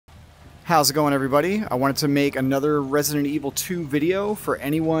How's it going, everybody? I wanted to make another Resident Evil 2 video for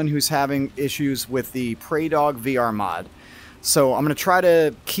anyone who's having issues with the Praydog VR mod. So I'm going to try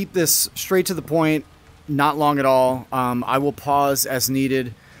to keep this straight to the point, not long at all. I will pause as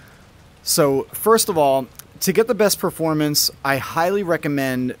needed. So first of all, to get the best performance, I highly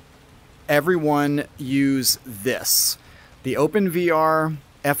recommend everyone use this. The OpenVR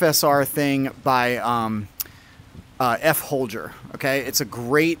FSR thing by fholger. Okay, it's a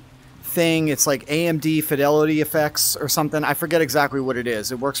great thing. It's like AMD FidelityFX or something. I forget exactly what it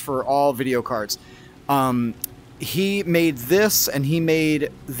is. It works for all video cards. He made this, and he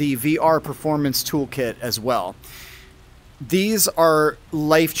made the VR Performance Toolkit as well. These are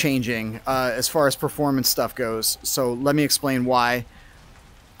life-changing as far as performance stuff goes. So let me explain why.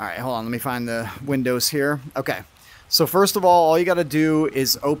 All right, hold on. Let me find the windows here. Okay. So first of all you got to do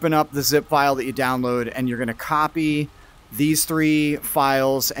is open up the zip file that you download, and you're going to copy these 3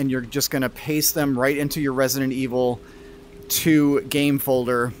 files, and you're just going to paste them right into your Resident Evil 2 game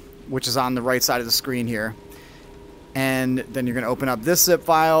folder, which is on the right side of the screen here. And then you're going to open up this zip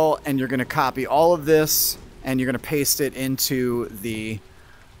file, and you're going to copy all of this, and you're going to paste it into the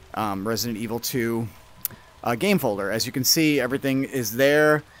Resident Evil 2 game folder. As you can see, everything is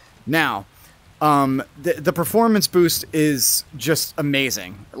there. Now, the performance boost is just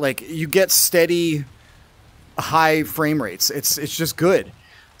amazing. Like, you get steady high frame rates. It's just good.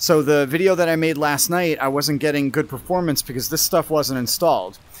 So the video that I made last night, I wasn't getting good performance because this stuff wasn't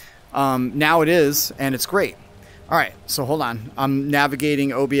installed. Now it is, and it's great. All right, so hold on. I'm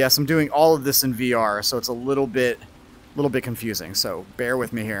navigating OBS. I'm doing all of this in VR, so it's a little bit confusing. So bear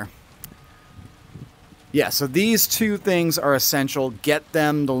with me here. Yeah, so these 2 things are essential. Get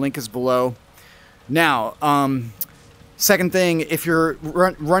them. The link is below. Now, second thing, if you're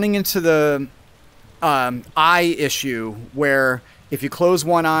running into the eye issue where if you close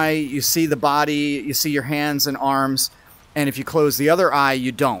one eye, you see the body, you see your hands and arms, and if you close the other eye,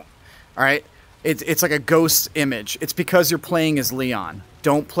 you don't. All right? It's like a ghost image. It's because you're playing as Leon.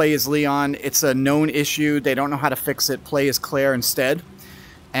 Don't play as Leon. It's a known issue. They don't know how to fix it. Play as Claire instead,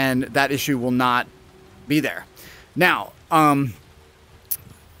 and that issue will not be there. Now, all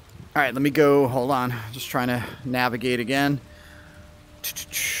right, let me go. Hold on. Just trying to navigate again.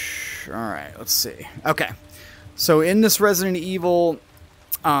 All right, let's see. Okay, so in this Resident Evil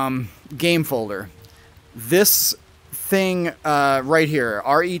game folder, this thing right here,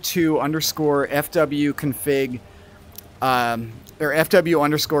 RE2 _ FW config or FW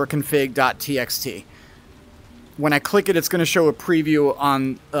 _ config.txt. When I click it, it's going to show a preview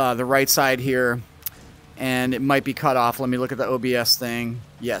on the right side here, and it might be cut off. Let me look at the OBS thing.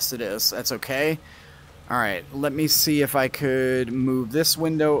 Yes, it is. That's okay. All right, let me see if I could move this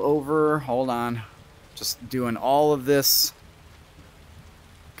window over. Hold on. Just doing all of this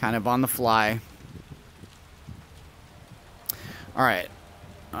kind of on the fly. All right.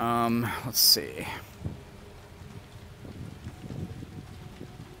 Let's see.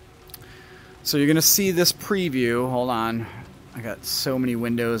 So you're going to see this preview. Hold on. I got so many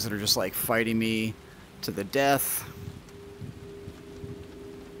windows that are just like fighting me to the death.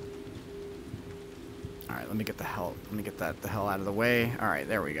 All right, let me get the hell out of the way. All right,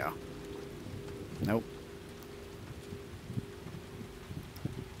 there we go. Nope.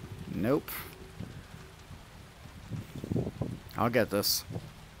 Nope. I'll get this.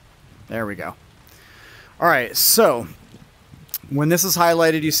 There we go. All right, so when this is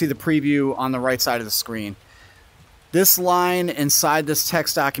highlighted, you see the preview on the right side of the screen. This line inside this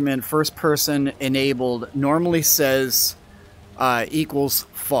text document, first person enabled, normally says equals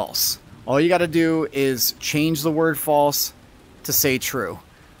false. All you got to do is change the word false to say true.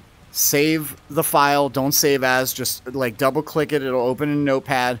 Save the file. Don't save as. Just like double click it. It'll open in a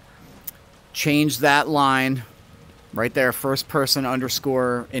notepad. Change that line right there. First person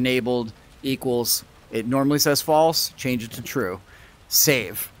 _ enabled equals. It normally says false. Change it to true.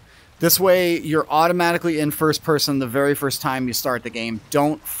 Save. This way you're automatically in first person the very first time you start the game.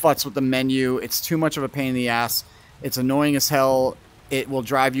 Don't futz with the menu. It's too much of a pain in the ass. It's annoying as hell. It will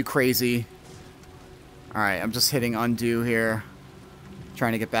drive you crazy. All right, I'm just hitting undo here.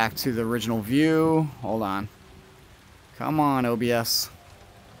 Trying to get back to the original view. Hold on. Come on, OBS.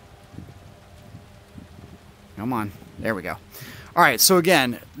 Come on. There we go. All right, so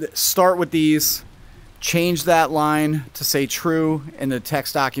again, start with these. Change that line to say true in the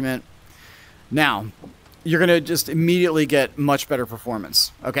text document. Now, you're going to just immediately get much better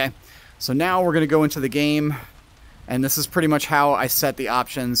performance. Okay? So now we're going to go into the game. And this is pretty much how I set the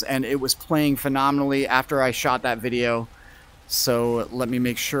options, and it was playing phenomenally after I shot that video. So let me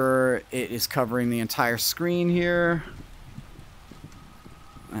make sure it is covering the entire screen here.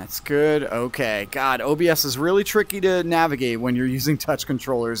 That's good. Okay. God, OBS is really tricky to navigate when you're using touch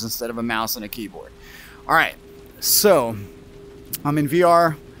controllers instead of a mouse and a keyboard. All right. So, I'm in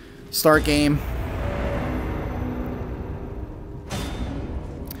VR. Start game.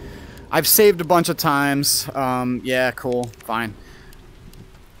 I've saved a bunch of times. Yeah, cool. Fine.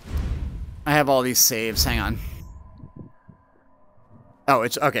 I have all these saves. Hang on. Oh,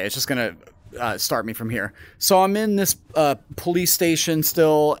 it's okay. It's just going to start me from here. So I'm in this police station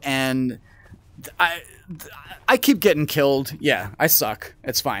still, and I keep getting killed. Yeah, I suck.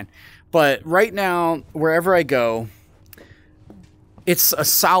 It's fine. But right now, wherever I go, it's a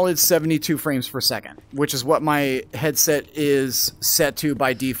solid 72 frames per second, which is what my headset is set to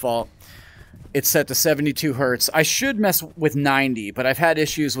by default. It's set to 72 hertz. I should mess with 90, but I've had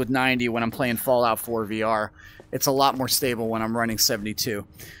issues with 90 when I'm playing Fallout 4 VR. It's a lot more stable when I'm running 72.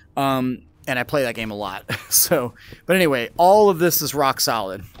 And I play that game a lot. So, but anyway, all of this is rock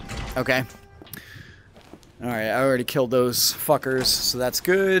solid. Okay. All right, I already killed those fuckers, so that's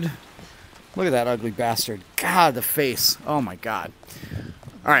good. Look at that ugly bastard. God, the face. Oh my God.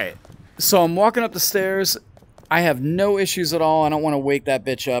 All right, so I'm walking up the stairs. I have no issues at all. I don't want to wake that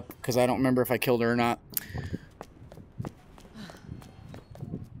bitch up because I don't remember if I killed her or not.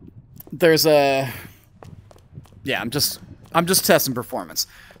 There's a... Yeah, I'm just testing performance.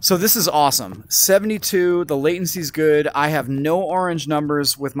 So this is awesome. 72, the latency's good. I have no orange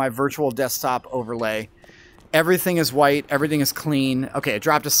numbers with my virtual desktop overlay. Everything is white. Everything is clean. Okay, it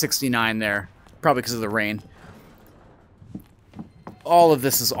dropped to 69 there. Probably because of the rain. All of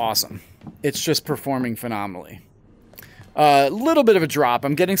this is awesome. It's just performing phenomenally. A little bit of a drop.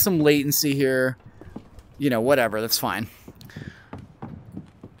 I'm getting some latency here. You know, whatever. That's fine.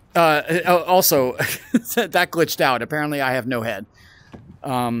 Also, that glitched out. Apparently, I have no head.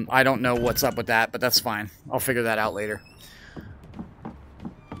 I don't know what's up with that, but that's fine. I'll figure that out later.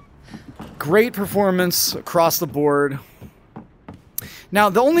 Great performance across the board. Now,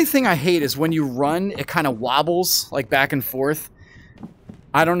 the only thing I hate is when you run, it kind of wobbles, like back and forth.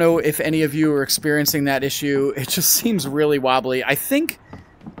 I don't know if any of you are experiencing that issue. It just seems really wobbly. I think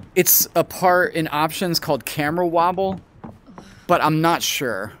it's a part in options called camera wobble, but I'm not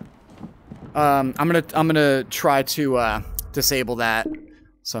sure. I'm gonna try to disable that.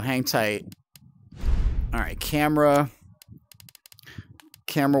 So hang tight. All right, camera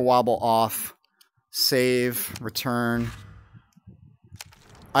wobble off. Save, return.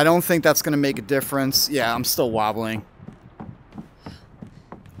 I don't think that's gonna make a difference. Yeah, I'm still wobbling.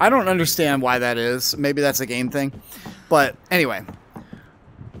 I don't understand why that is. Maybe that's a game thing. But anyway,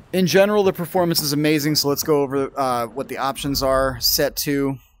 in general, the performance is amazing. So let's go over what the options are set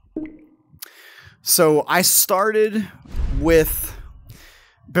to. So I started with,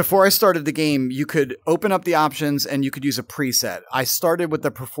 before I started the game, you could open up the options and you could use a preset. I started with the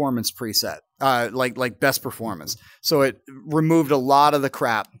performance preset, like best performance. So it removed a lot of the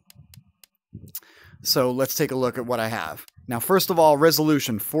crap. So let's take a look at what I have. Now, first of all,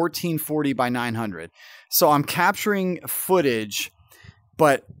 resolution 1440 by 900. So I'm capturing footage,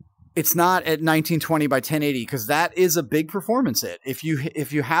 but it's not at 1920 by 1080 because that is a big performance hit. If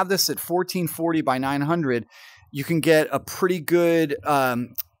you have this at 1440 by 900, you can get a pretty good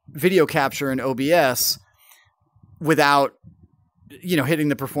video capture in OBS without, you know, hitting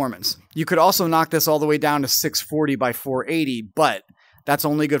the performance. You could also knock this all the way down to 640 by 480, but that's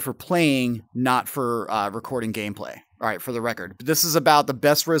only good for playing, not for recording gameplay. All right, for the record. But this is about the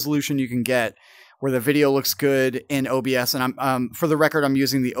best resolution you can get where the video looks good in OBS. And I'm for the record, I'm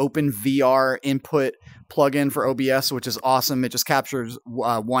using the OpenVR input plugin for OBS, which is awesome. It just captures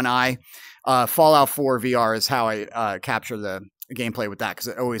one eye. Fallout 4 VR is how I capture the gameplay with that because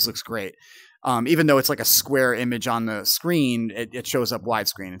it always looks great. Even though it's like a square image on the screen, it shows up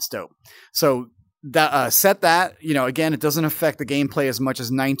widescreen. It's dope. So that set that, you know, again, it doesn't affect the gameplay as much as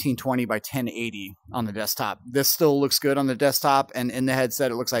 1920 by 1080 on the desktop. This still looks good on the desktop, and in the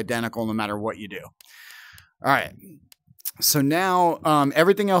headset, it looks identical no matter what you do. All right. So now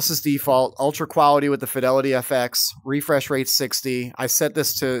everything else is default. Ultra quality with the FidelityFX. Refresh rate 60. I set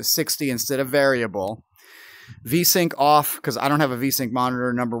this to 60 instead of variable. VSync off because I don't have a VSync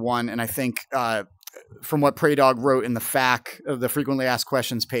monitor, number one, and I think from what Praydog wrote in the FAQ, the frequently asked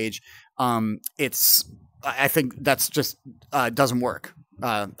questions page, I think that's just doesn't work.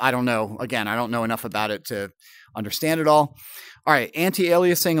 I don't know. Again, I don't know enough about it to understand it all. All right,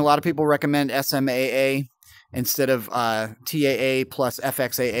 anti-aliasing. A lot of people recommend SMAA instead of TAA plus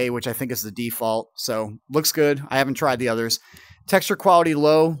FXAA, which I think is the default. So looks good. I haven't tried the others. Texture quality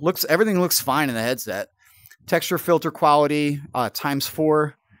low. Everything looks fine in the headset. Texture filter quality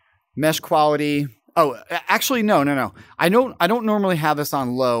 ×4. Mesh quality Oh, actually, no. I don't normally have this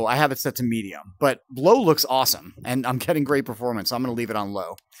on low. I have it set to medium, but low looks awesome, and I'm getting great performance, so I'm going to leave it on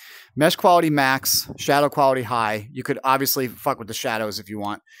low. Mesh quality max, shadow quality high. You could obviously fuck with the shadows if you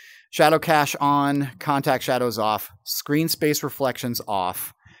want. Shadow cache on, contact shadows off, screen space reflections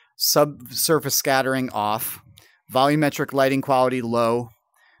off, subsurface scattering off, volumetric lighting quality low,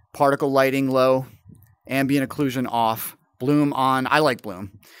 particle lighting low, ambient occlusion off, bloom on. I like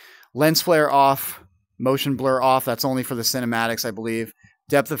bloom. Lens flare off, motion blur off. That's only for the cinematics, I believe.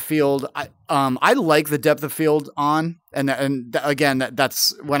 Depth of field. I like the depth of field on, and again,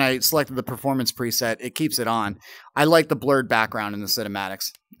 that's when I selected the performance preset. It keeps it on. I like the blurred background in the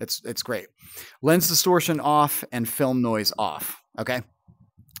cinematics. It's great. Lens distortion off and film noise off. Okay,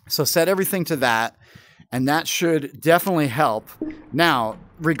 so set everything to that, and that should definitely help. Now,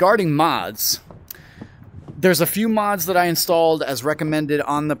 regarding mods, there's a few mods that I installed as recommended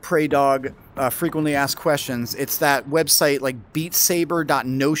on the Praydog frequently asked questions. It's that website like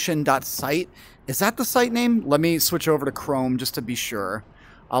beatsaber.notion.site. Is that the site name? Let me switch over to Chrome just to be sure.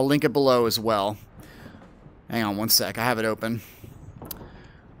 I'll link it below as well. Hang on one sec. I have it open.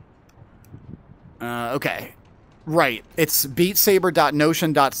 Okay. Right. It's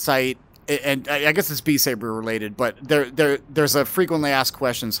beatsaber.notion.site. And I guess it's Beat Saber related, but there's a frequently asked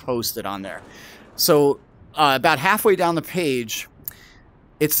questions hosted on there. So about halfway down the page,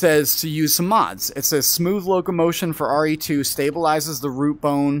 it says to use some mods. It says smooth locomotion for RE2 stabilizes the root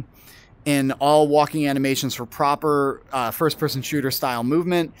bone in all walking animations for proper first-person shooter style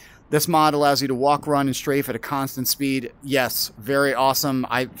movement. This mod allows you to walk, run, and strafe at a constant speed. Yes, very awesome.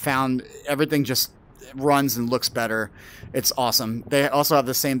 I found everything just runs and looks better. It's awesome. They also have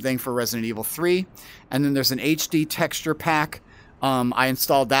the same thing for Resident Evil 3. And then there's an HD texture pack. I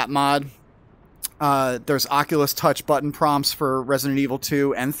installed that mod. There's Oculus Touch button prompts for Resident Evil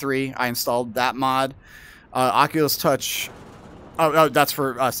 2 and 3. I installed that mod. Oculus Touch... Oh, that's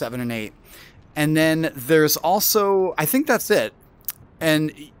for 7 and 8. And then there's also... I think that's it.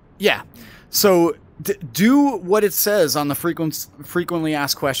 And, yeah. So, do what it says on the frequently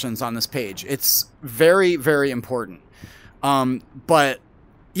asked questions on this page. It's very, very important. But...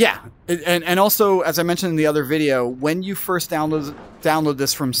 yeah, and also, as I mentioned in the other video, when you first download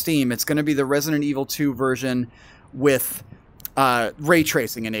this from Steam, it's going to be the Resident Evil 2 version with ray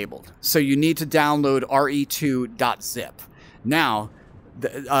tracing enabled. So you need to download RE2.zip. Now,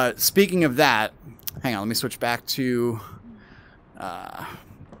 speaking of that, hang on, let me switch back to...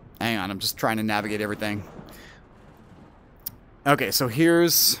 hang on, I'm just trying to navigate everything. Okay, so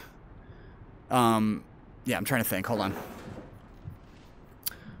here's... yeah, I'm trying to think. Hold on.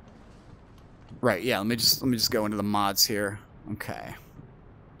 Right, yeah, let me just go into the mods here. Okay.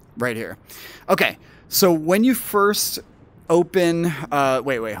 Right here. Okay, so when you first open...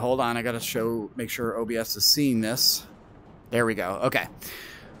 wait, hold on. I gotta make sure OBS is seeing this. There we go. Okay.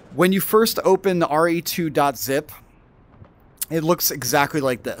 When you first open the RE2.zip, it looks exactly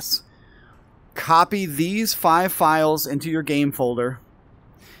like this. Copy these 5 files into your game folder.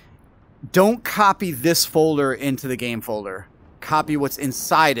 Don't copy this folder into the game folder. Copy what's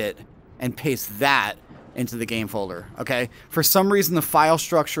inside it and paste that into the game folder, okay? For some reason, the file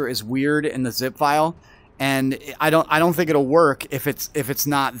structure is weird in the zip file, and I don't think it'll work if it's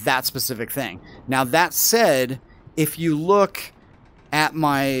not that specific thing. Now, that said, if you look at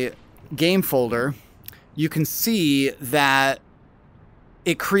my game folder, you can see that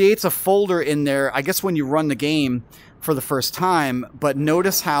it creates a folder in there, I guess when you run the game for the first time, but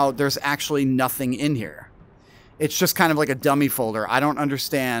notice how there's actually nothing in here. It's just kind of like a dummy folder. I don't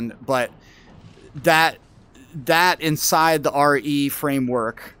understand, but that inside the RE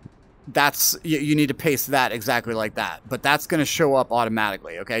framework, that's you need to paste that exactly like that. But that's going to show up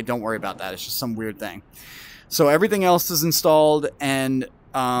automatically, okay? Don't worry about that. It's just some weird thing. So everything else is installed, and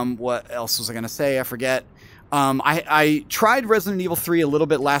what else was I going to say? I forget. I tried Resident Evil 3 a little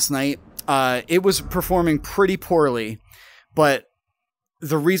bit last night. It was performing pretty poorly, but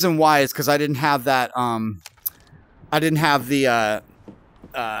the reason why is because I didn't have that... I didn't have the,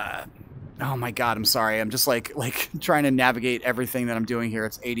 oh my God, I'm sorry. I'm just like trying to navigate everything that I'm doing here.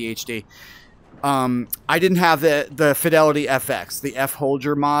 It's ADHD. I didn't have the FidelityFX, the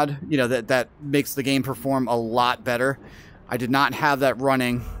fholger mod, you know, that makes the game perform a lot better. I did not have that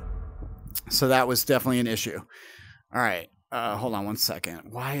running, so that was definitely an issue. All right, hold on one second.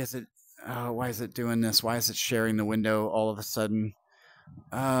 Why is it doing this? Why is it sharing the window all of a sudden?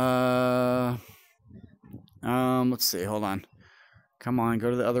 Let's see. Hold on. Come on, go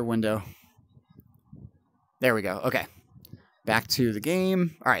to the other window. There we go. Okay. Back to the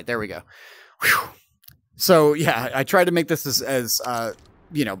game. All right, there we go. Whew. So, yeah, I tried to make this as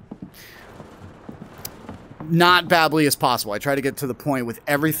you know, not babbly as possible. I try to get to the point with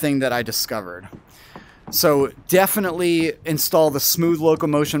everything that I discovered. So definitely install the smooth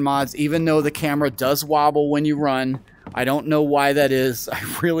locomotion mods, even though the camera does wobble when you run. I don't know why that is. I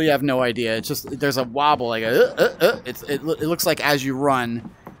really have no idea. It's just, there's a wobble, like it looks like as you run,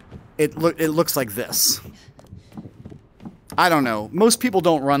 it looks like this. I don't know. Most people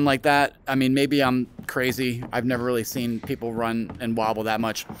don't run like that. I mean, maybe I'm crazy. I've never really seen people run and wobble that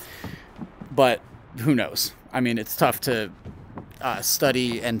much. But who knows? I mean, it's tough to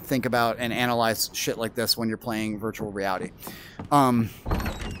study and think about and analyze shit like this when you're playing virtual reality. All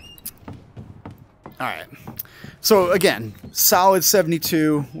right. So again, solid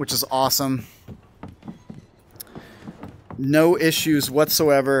 72, which is awesome. No issues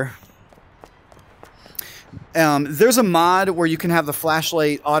whatsoever. There's a mod where you can have the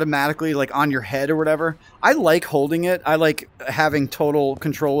flashlight automatically like on your head or whatever. I like holding it. I like having total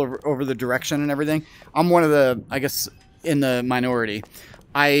control over the direction and everything. I'm one of the, I guess, in the minority.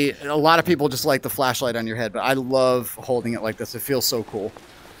 A lot of people just like the flashlight on your head, but I love holding it like this. It feels so cool.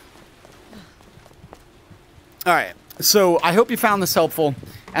 All right. So I hope you found this helpful.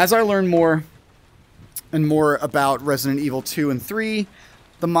 As I learn more and more about Resident Evil 2 and 3,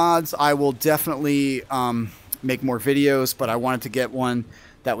 the mods, I will definitely make more videos, but I wanted to get one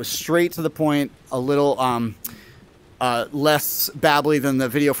that was straight to the point, a little less babbly than the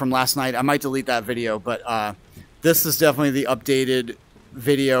video from last night. I might delete that video, but this is definitely the updated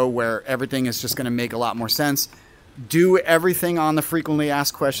video where everything is just going to make a lot more sense. Do everything on the frequently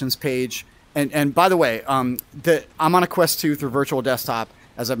asked questions page. And by the way, I'm on a Quest 2 through Virtual Desktop,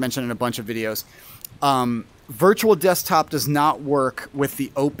 as I've mentioned in a bunch of videos. Virtual Desktop does not work with the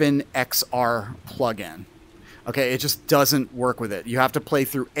OpenXR plugin. Okay, it just doesn't work with it. You have to play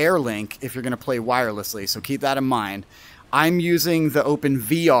through AirLink if you're going to play wirelessly, so keep that in mind. I'm using the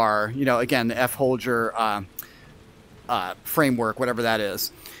OpenVR, you know, again, the fholger framework, whatever that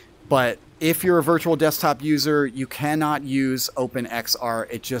is. But if you're a Virtual Desktop user, you cannot use OpenXR.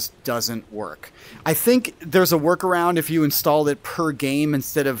 It just doesn't work. I think there's a workaround if you install it per game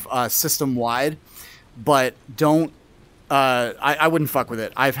instead of system-wide, but don't. I wouldn't fuck with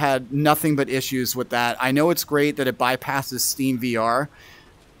it. I've had nothing but issues with that. I know it's great that it bypasses Steam VR,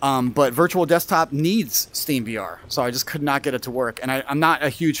 but Virtual Desktop needs Steam VR, so I just could not get it to work. And I'm not a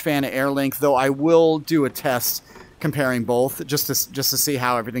huge fan of AirLink, though I will do a test comparing both just to see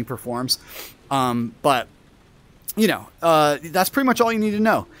how everything performs. But you know, that's pretty much all you need to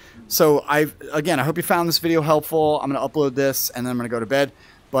know. So again, I hope you found this video helpful. I'm going to upload this and then I'm going to go to bed.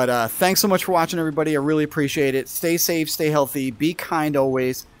 But thanks so much for watching, everybody. I really appreciate it. Stay safe, stay healthy, be kind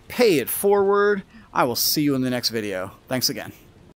always, pay it forward. I will see you in the next video. Thanks again.